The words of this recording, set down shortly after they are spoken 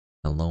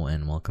Hello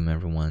and welcome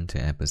everyone to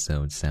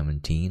episode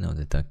 17 of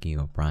the Ducky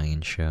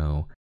Obrien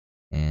Show.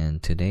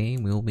 And today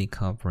we'll be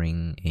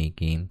covering a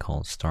game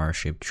called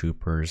Starship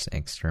Troopers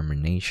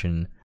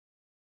Extermination.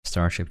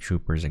 Starship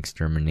Troopers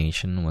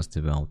Extermination was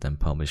developed and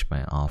published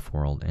by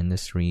Off-World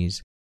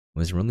Industries.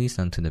 Was released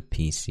onto the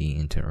PC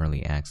into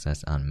early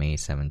access on May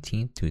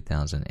 17,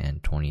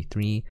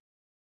 2023.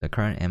 The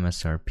current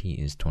MSRP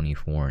is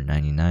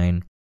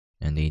 $24.99.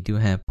 And they do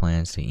have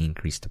plans to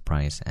increase the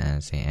price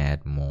as they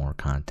add more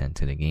content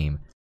to the game.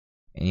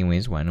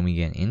 Anyways, why don't we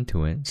get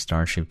into it?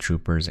 Starship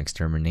Troopers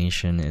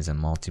Extermination is a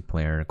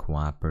multiplayer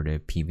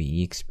cooperative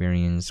PvE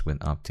experience with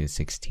up to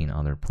 16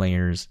 other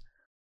players.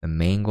 The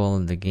main goal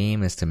of the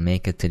game is to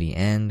make it to the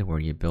end where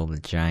you build a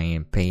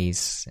giant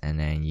base and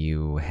then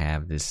you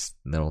have this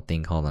little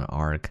thing called an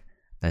arc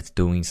that's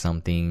doing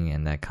something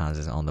and that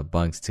causes all the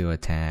bugs to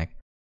attack.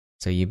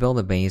 So you build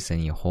a base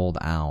and you hold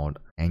out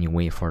and you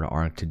wait for the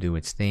arc to do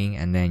its thing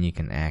and then you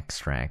can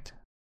extract.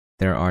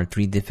 There are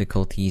 3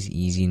 difficulties,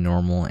 easy,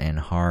 normal, and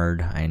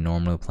hard. I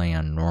normally play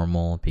on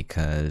normal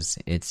because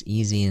it's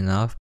easy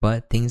enough,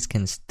 but things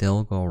can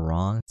still go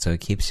wrong, so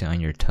it keeps you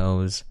on your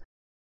toes.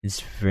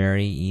 It's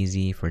very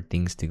easy for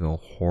things to go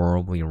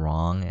horribly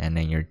wrong and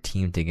then your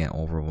team to get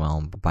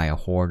overwhelmed by a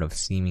horde of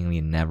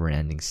seemingly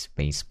never-ending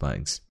space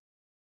bugs.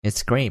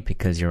 It's great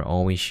because you're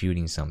always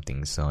shooting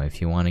something, so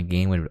if you want a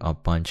game with a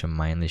bunch of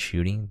mindless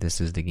shooting,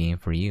 this is the game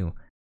for you.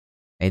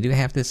 I do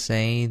have to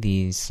say,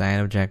 the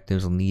side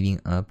objectives leading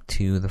up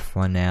to the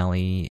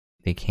finale,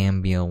 they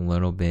can be a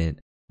little bit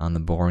on the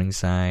boring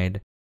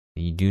side.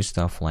 You do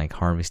stuff like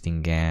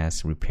harvesting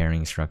gas,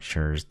 repairing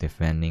structures,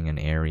 defending an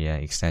area,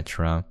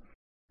 etc.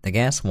 The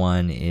gas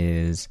one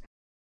is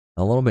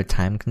a little bit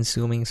time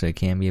consuming, so it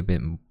can be a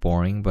bit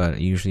boring, but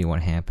usually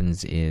what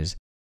happens is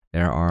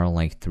there are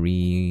like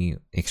 3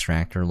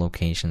 extractor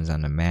locations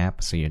on the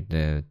map, so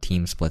the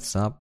team splits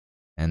up,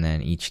 and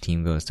then each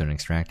team goes to an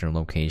extractor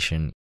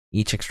location.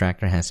 Each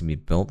extractor has to be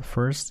built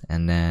first,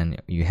 and then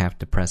you have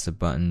to press a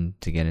button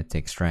to get it to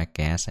extract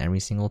gas every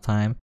single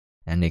time,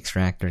 and the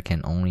extractor can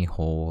only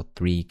hold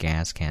 3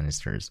 gas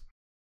canisters.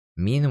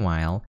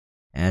 Meanwhile,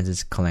 as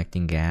it's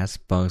collecting gas,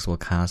 bugs will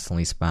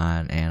constantly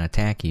spawn and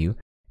attack you,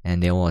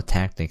 and they will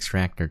attack the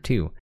extractor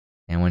too.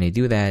 And when they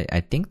do that, I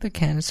think the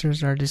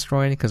canisters are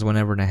destroyed because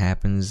whenever that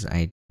happens,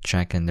 I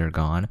check and they're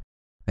gone.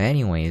 But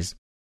anyways,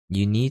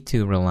 you need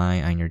to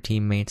rely on your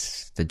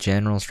teammates. The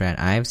general strat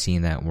I've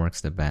seen that works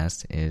the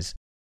best is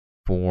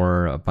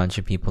for a bunch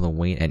of people to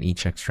wait at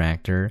each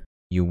extractor.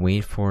 You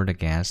wait for the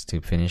gas to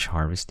finish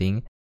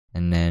harvesting,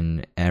 and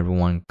then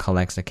everyone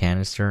collects a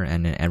canister,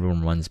 and then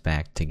everyone runs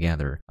back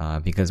together.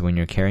 Because when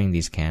you're carrying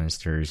these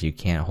canisters, you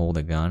can't hold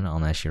a gun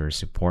unless you're a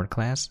support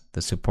class.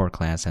 The support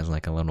class has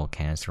like a little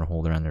canister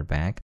holder on their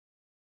back.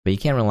 But you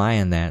can't rely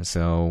on that,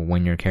 so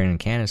when you're carrying a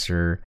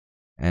canister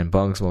and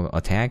bugs will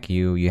attack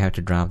you, you have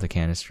to drop the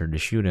canister to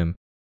shoot them,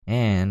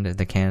 and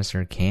the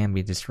canister can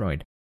be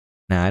destroyed.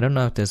 Now, I don't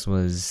know if this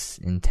was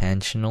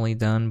intentionally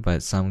done,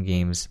 but some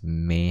games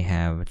may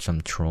have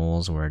some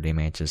trolls where they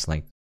might just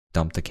like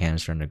dump the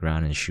canister on the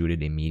ground and shoot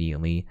it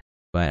immediately,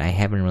 but I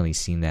haven't really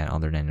seen that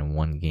other than in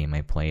one game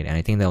I played, and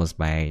I think that was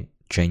by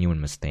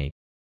genuine mistake.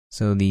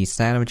 So the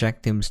side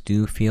objectives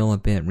do feel a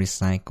bit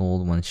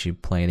recycled once you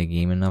play the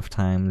game enough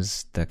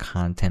times. The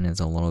content is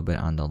a little bit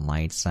on the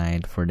light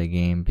side for the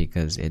game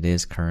because it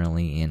is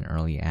currently in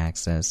early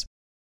access,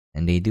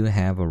 and they do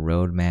have a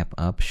roadmap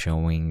up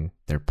showing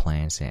their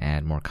plans to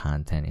add more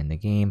content in the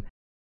game.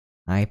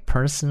 I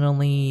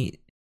personally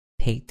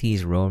take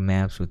these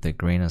roadmaps with a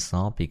grain of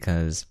salt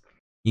because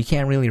you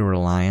can't really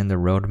rely on the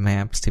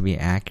roadmaps to be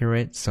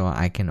accurate, so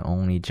I can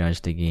only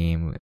judge the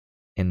game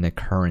in the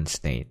current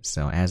state.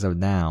 So as of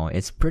now,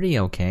 it's pretty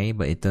okay,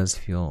 but it does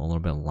feel a little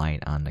bit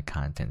light on the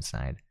content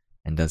side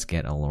and does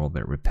get a little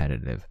bit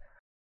repetitive.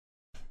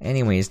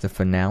 Anyways, the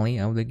finale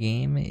of the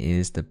game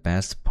is the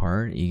best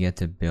part. You get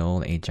to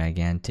build a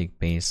gigantic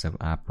base of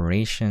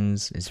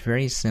operations. It's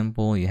very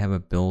simple. You have a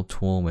build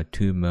tool with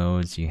 2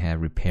 modes. You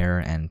have repair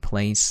and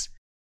place.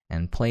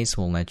 And place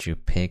will let you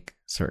pick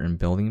certain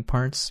building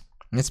parts.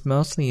 It's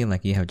mostly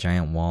like you have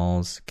giant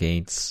walls,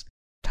 gates,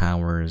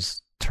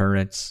 towers,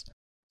 turrets,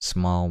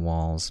 small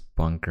walls,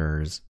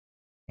 bunkers,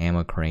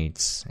 ammo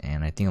crates,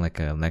 and I think like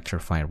an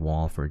electrified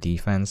wall for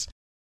defense.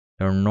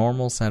 The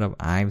normal setup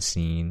I've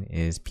seen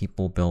is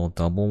people build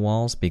double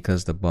walls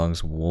because the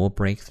bugs will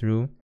break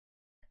through.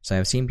 So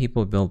I've seen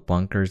people build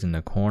bunkers in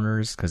the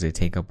corners because they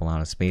take up a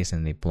lot of space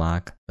and they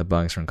block the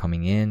bugs from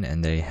coming in,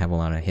 and they have a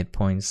lot of hit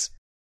points.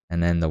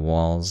 And then the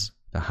walls,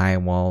 the high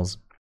walls,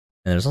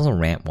 and there's also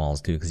ramp walls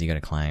too because you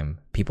gotta climb.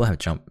 People have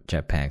jump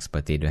jetpacks,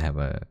 but they do have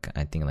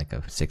I think like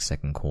a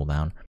 6-second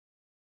cooldown.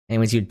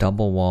 Anyways, you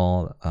double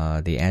wall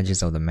the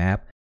edges of the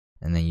map,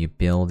 and then you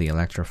build the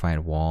electrified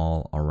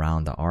wall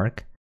around the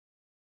arc.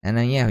 And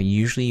then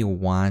usually you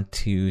want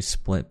to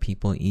split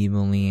people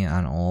evenly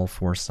on all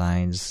 4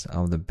 sides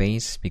of the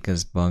base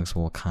because bugs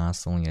will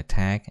constantly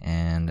attack.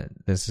 And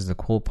this is the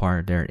cool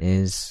part, there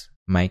is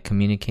mic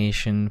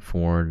communication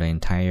for the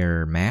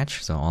entire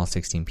match, so all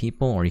 16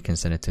 people, or you can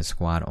set it to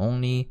squad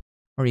only,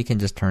 or you can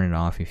just turn it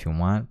off if you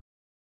want.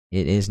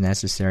 It is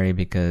necessary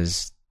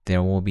because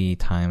there will be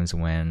times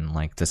when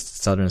like the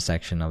southern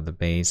section of the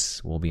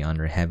base will be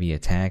under heavy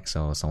attack,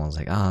 so someone's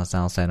like,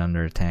 south side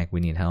under attack, we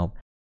need help.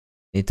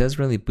 It does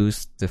really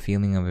boost the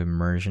feeling of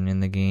immersion in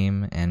the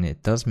game, and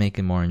it does make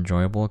it more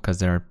enjoyable because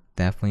there are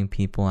definitely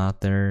people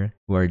out there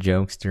who are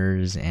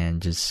jokesters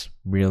and just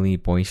really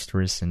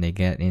boisterous, and they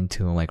get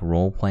into like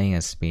role playing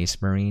as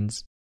space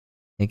marines.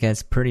 It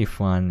gets pretty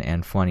fun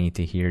and funny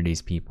to hear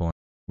these people.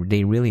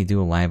 They really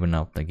do liven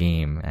up the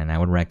game, and I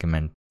would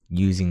recommend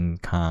using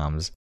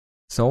comms.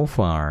 So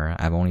far,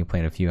 I've only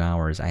played a few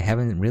hours. I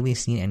haven't really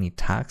seen any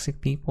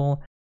toxic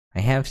people. I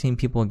have seen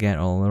people get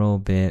a little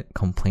bit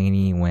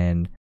complaining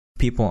when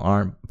people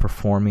aren't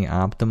performing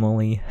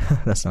optimally.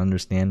 That's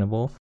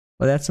understandable.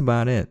 But that's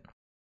about it.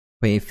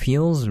 But it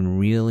feels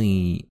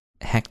really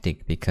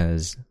hectic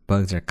because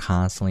bugs are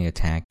constantly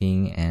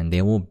attacking and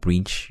they will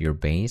breach your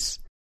base.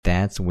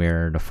 That's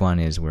where the fun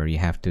is, where you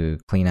have to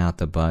clean out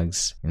the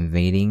bugs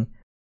invading.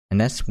 And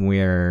that's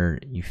where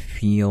you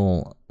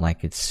feel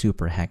like it's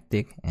super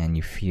hectic and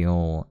you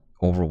feel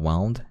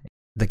overwhelmed.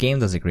 The game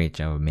does a great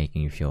job of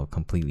making you feel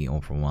completely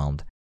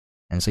overwhelmed.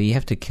 And so you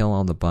have to kill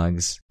all the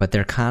bugs, but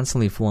they're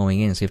constantly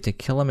flowing in, so you have to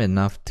kill them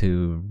enough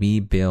to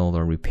rebuild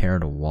or repair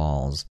the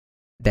walls.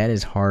 That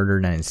is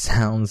harder than it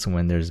sounds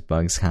when there's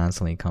bugs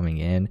constantly coming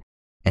in,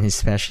 and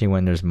especially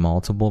when there's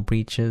multiple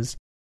breaches.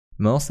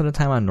 Most of the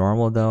time on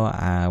normal though,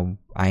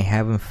 I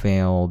haven't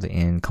failed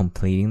in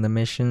completing the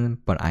mission,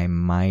 but I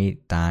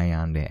might die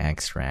on the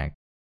extract.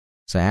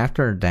 So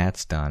after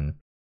that's done,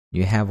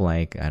 you have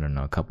like, I don't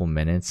know, a couple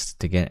minutes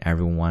to get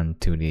everyone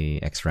to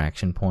the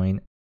extraction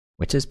point,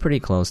 which is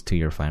pretty close to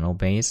your final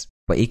base,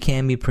 but it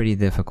can be pretty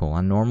difficult.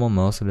 On normal,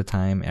 most of the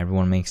time,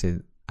 everyone makes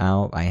it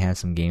out. I had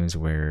some games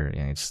where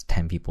just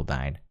 10 people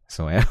died,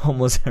 so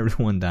almost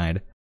everyone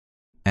died.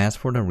 As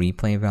for the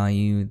replay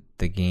value,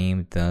 the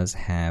game does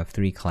have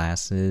 3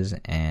 classes,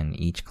 and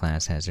each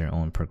class has their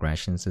own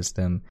progression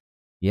system.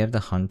 You have the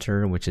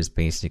Hunter, which is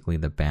basically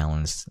the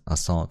balanced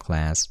assault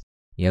class.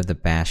 You have the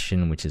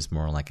Bastion, which is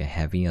more like a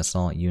heavy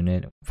assault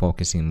unit,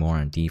 focusing more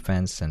on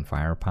defense and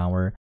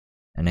firepower.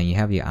 And then you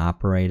have the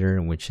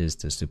Operator, which is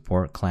the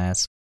support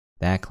class.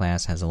 That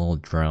class has a little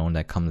drone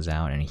that comes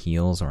out and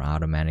heals or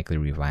automatically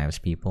revives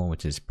people,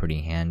 which is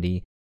pretty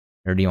handy.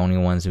 They're the only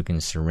ones who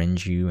can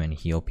syringe you and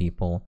heal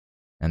people.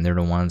 And they're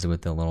the ones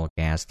with the little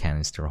gas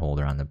canister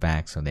holder on the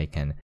back, so they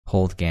can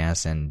hold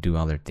gas and do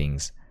other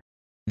things.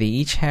 They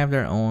each have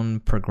their own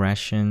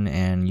progression,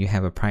 and you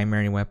have a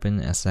primary weapon,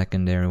 a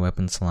secondary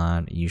weapon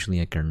slot, usually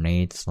a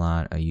grenade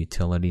slot, a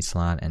utility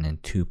slot, and then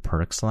 2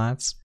 perk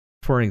slots.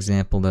 For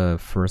example, the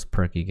first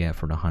perk you get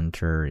for the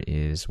Hunter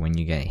is when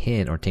you get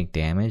hit or take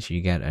damage,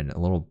 you get a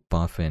little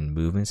buff in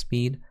movement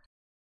speed.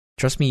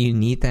 Trust me, you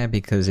need that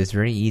because it's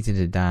very easy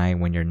to die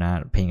when you're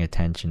not paying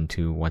attention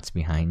to what's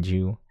behind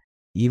you.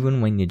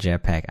 Even when you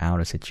jetpack out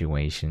of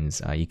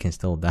situations, you can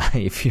still die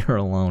if you're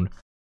alone.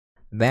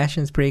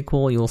 Bastion's pretty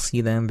cool. You'll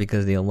see them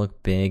because they'll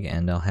look big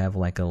and they'll have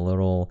like a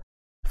little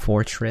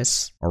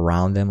fortress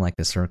around them, like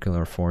a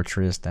circular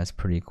fortress. That's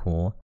pretty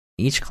cool.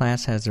 Each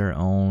class has their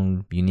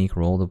own unique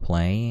role to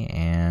play,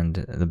 and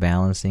the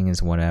balancing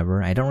is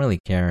whatever. I don't really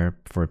care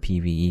for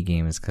PvE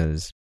games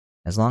because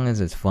as long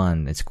as it's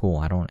fun, it's cool.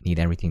 I don't need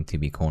everything to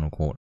be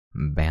quote-unquote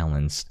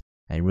balanced.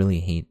 I really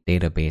hate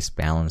database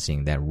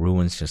balancing that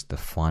ruins just the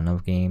fun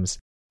of games.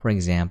 For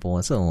example,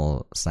 it's a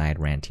little side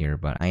rant here,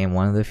 but I am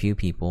one of the few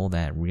people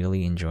that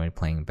really enjoyed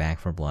playing Back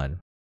 4 Blood.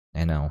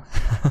 I know.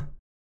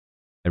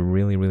 I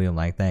really, really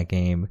like that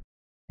game.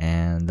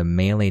 And the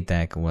melee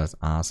deck was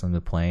awesome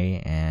to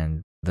play,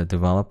 and the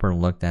developer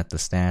looked at the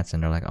stats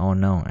and they're like, oh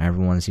no,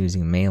 everyone's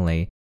using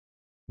melee,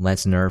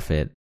 let's nerf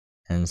it.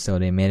 And so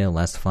they made it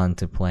less fun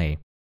to play.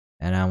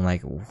 And I'm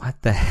like,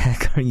 what the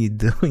heck are you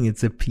doing?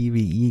 It's a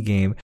PvE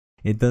game.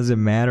 It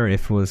doesn't matter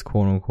if it was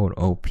quote unquote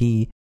OP.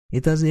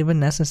 It doesn't even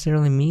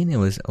necessarily mean it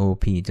was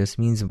OP. It just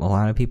means a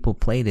lot of people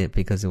played it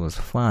because it was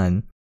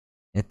fun.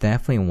 It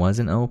definitely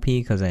wasn't OP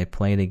because I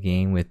played a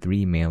game with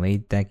 3 melee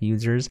deck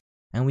users,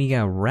 and we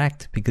got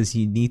wrecked because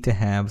you need to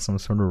have some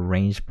sort of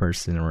ranged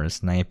person or a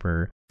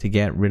sniper to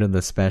get rid of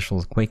the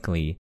specials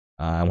quickly.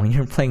 When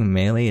you're playing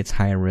melee, it's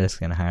high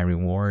risk and high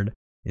reward,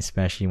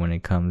 especially when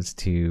it comes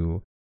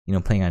to,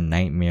 playing on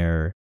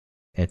Nightmare.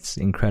 It's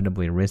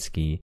incredibly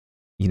risky.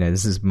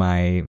 This is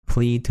my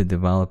plea to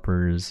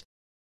developers.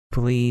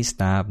 Please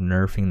stop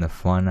nerfing the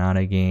fun out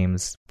of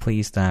games.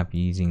 Please stop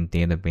using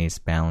database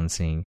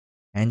balancing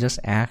and just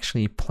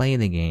actually play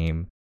the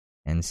game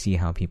and see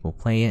how people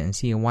play it and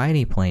see why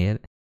they play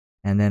it,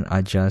 and then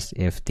adjust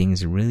if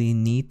things really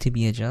need to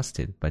be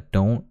adjusted. But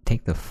don't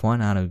take the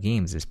fun out of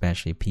games,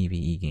 especially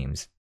PvE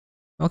games.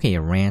 Okay,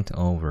 rant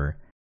over.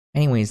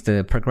 Anyways,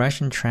 the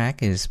progression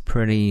track is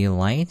pretty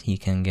light. You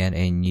can get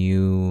a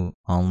new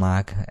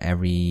unlock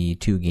every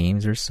 2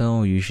 games or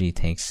so. Usually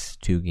takes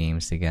 2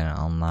 games to get an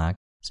unlock.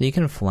 So you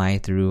can fly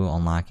through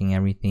unlocking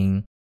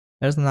everything.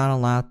 There's not a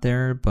lot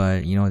there,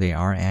 but they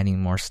are adding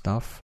more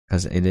stuff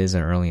because it is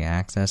an early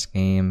access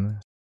game.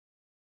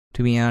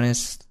 To be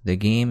honest, the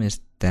game is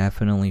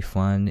definitely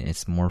fun.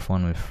 It's more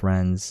fun with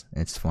friends.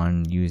 It's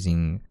fun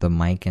using the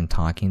mic and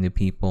talking to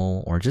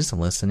people or just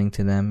listening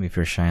to them if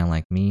you're shy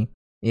like me.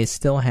 It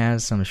still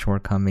has some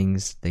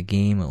shortcomings. The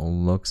game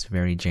looks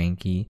very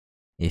janky.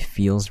 It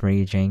feels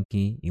very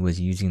janky. It was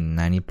using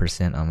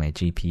 90% of my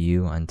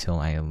GPU until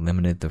I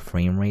limited the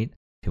frame rate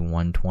to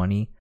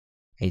 120.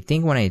 I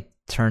think when I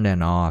turned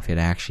that off, it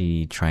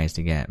actually tries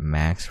to get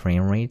max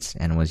frame rates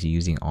and was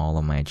using all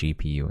of my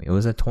GPU. It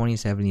was a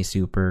 2070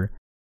 Super.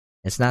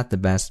 It's not the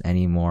best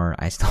anymore.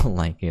 I still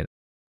like it.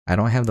 I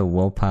don't have the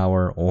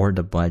willpower or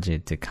the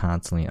budget to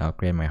constantly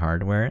upgrade my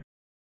hardware.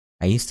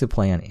 I used to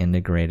play on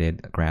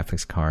integrated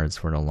graphics cards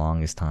for the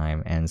longest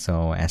time, and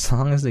so as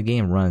long as the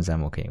game runs,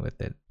 I'm okay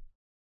with it.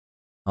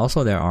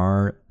 Also, there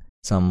are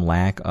some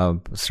lack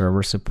of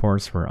server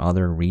supports for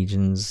other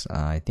regions.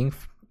 I think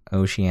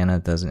Oceania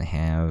doesn't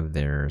have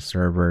their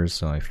servers,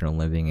 so if you're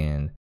living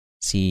in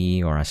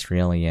CE or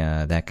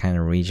Australia, that kind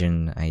of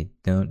region, I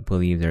don't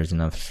believe there's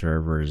enough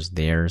servers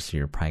there, so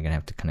you're probably going to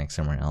have to connect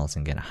somewhere else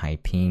and get a high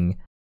ping.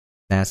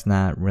 That's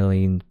not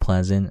really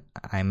pleasant.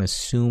 I'm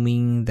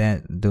assuming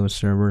that those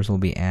servers will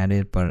be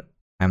added, but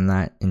I'm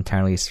not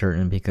entirely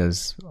certain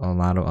because a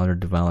lot of other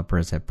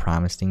developers have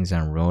promised things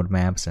on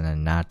roadmaps and have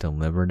not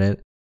delivered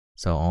it.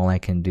 So all I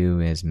can do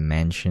is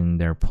mention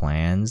their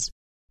plans,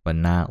 but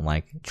not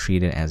like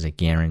treat it as a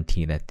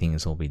guarantee that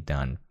things will be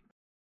done.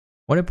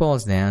 What it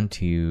boils down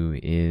to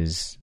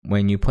is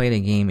when you play the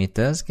game, it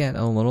does get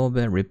a little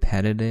bit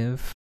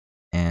repetitive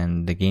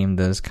and the game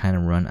does kind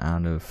of run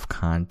out of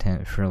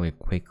content fairly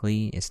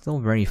quickly. It's still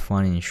very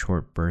fun in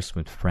short bursts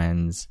with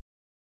friends,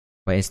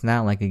 but it's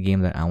not like a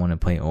game that I want to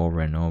play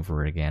over and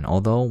over again.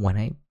 Although when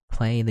I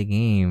play the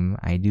game,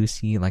 I do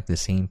see like the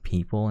same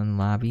people in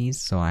lobbies,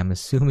 so I'm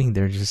assuming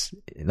they're just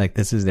like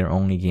this is their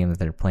only game that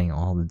they're playing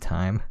all the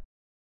time.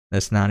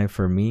 That's not it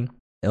for me.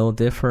 It'll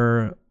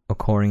differ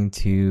according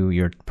to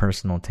your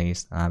personal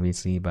taste,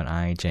 obviously, but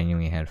I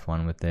genuinely had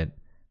fun with it.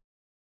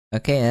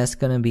 Okay, that's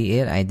gonna be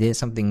it. I did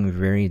something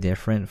very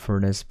different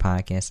for this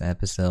podcast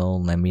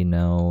episode. Let me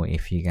know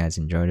if you guys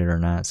enjoyed it or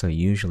not. So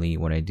usually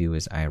what I do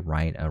is I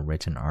write a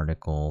written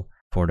article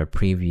for the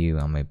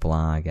preview on my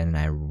blog, and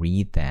I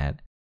read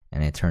that,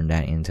 and I turn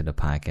that into the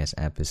podcast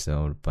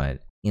episode.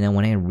 But, you know,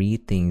 when I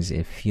read things,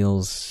 it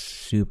feels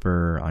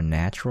super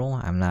unnatural.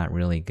 I'm not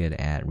really good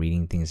at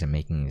reading things and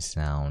making it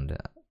sound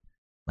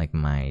like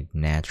my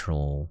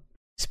natural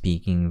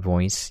speaking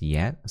voice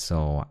yet,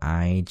 so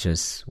I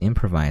just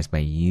improvise by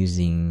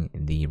using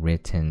the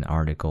written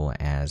article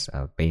as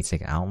a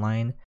basic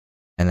outline,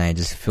 and I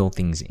just fill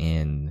things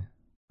in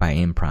by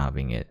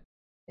improvising it.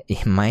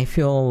 It might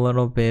feel a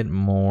little bit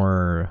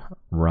more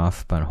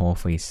rough, but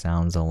hopefully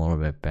sounds a little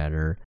bit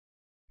better.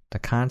 The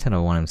content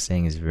of what I'm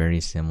saying is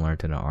very similar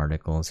to the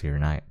article, so you're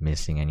not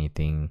missing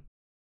anything.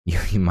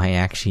 You might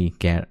actually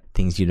get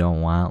things you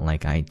don't want,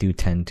 like I do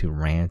tend to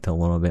rant a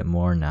little bit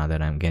more now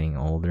that I'm getting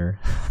older.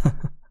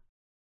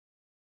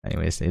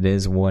 Anyways, it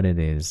is what it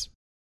is.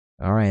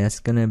 Alright,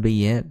 that's gonna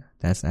be it.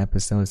 That's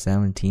episode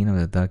 17 of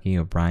the Ducky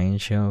Obrien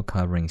Show,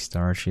 covering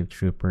Starship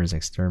Troopers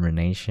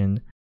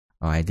Extermination.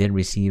 I did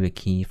receive a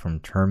key from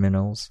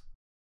Terminals.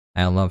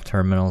 I love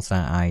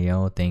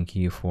Terminals.io. Thank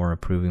you for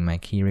approving my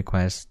key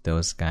request.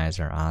 Those guys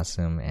are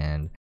awesome,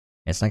 and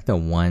it's like the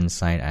one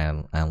site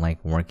I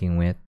like working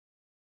with.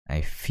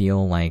 I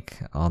feel like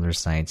other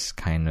sites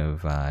kind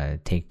of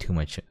take too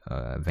much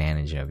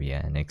advantage of you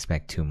and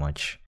expect too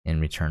much in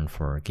return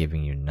for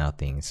giving you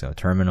nothing. So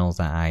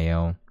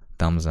Terminals.io,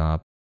 thumbs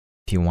up.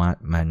 If you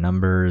want my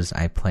numbers,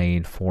 I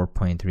played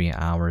 4.3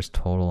 hours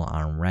total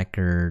on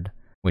record,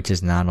 which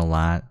is not a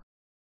lot.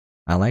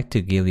 I like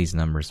to give these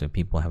numbers so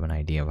people have an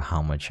idea of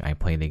how much I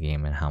play the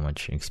game and how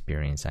much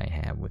experience I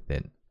have with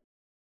it.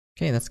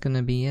 Okay, that's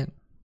gonna be it.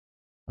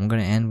 I'm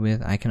gonna end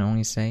with, I can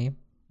only say,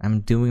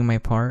 I'm doing my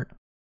part.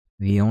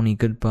 The only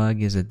good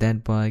bug is a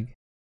dead bug.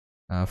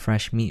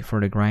 Fresh meat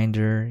for the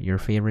grinder. Your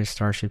favorite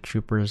Starship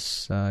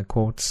Troopers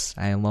quotes.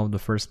 I love the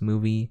first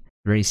movie.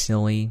 Very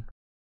silly.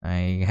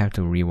 I have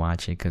to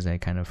rewatch it because I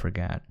kind of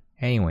forgot.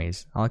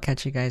 Anyways, I'll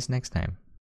catch you guys next time.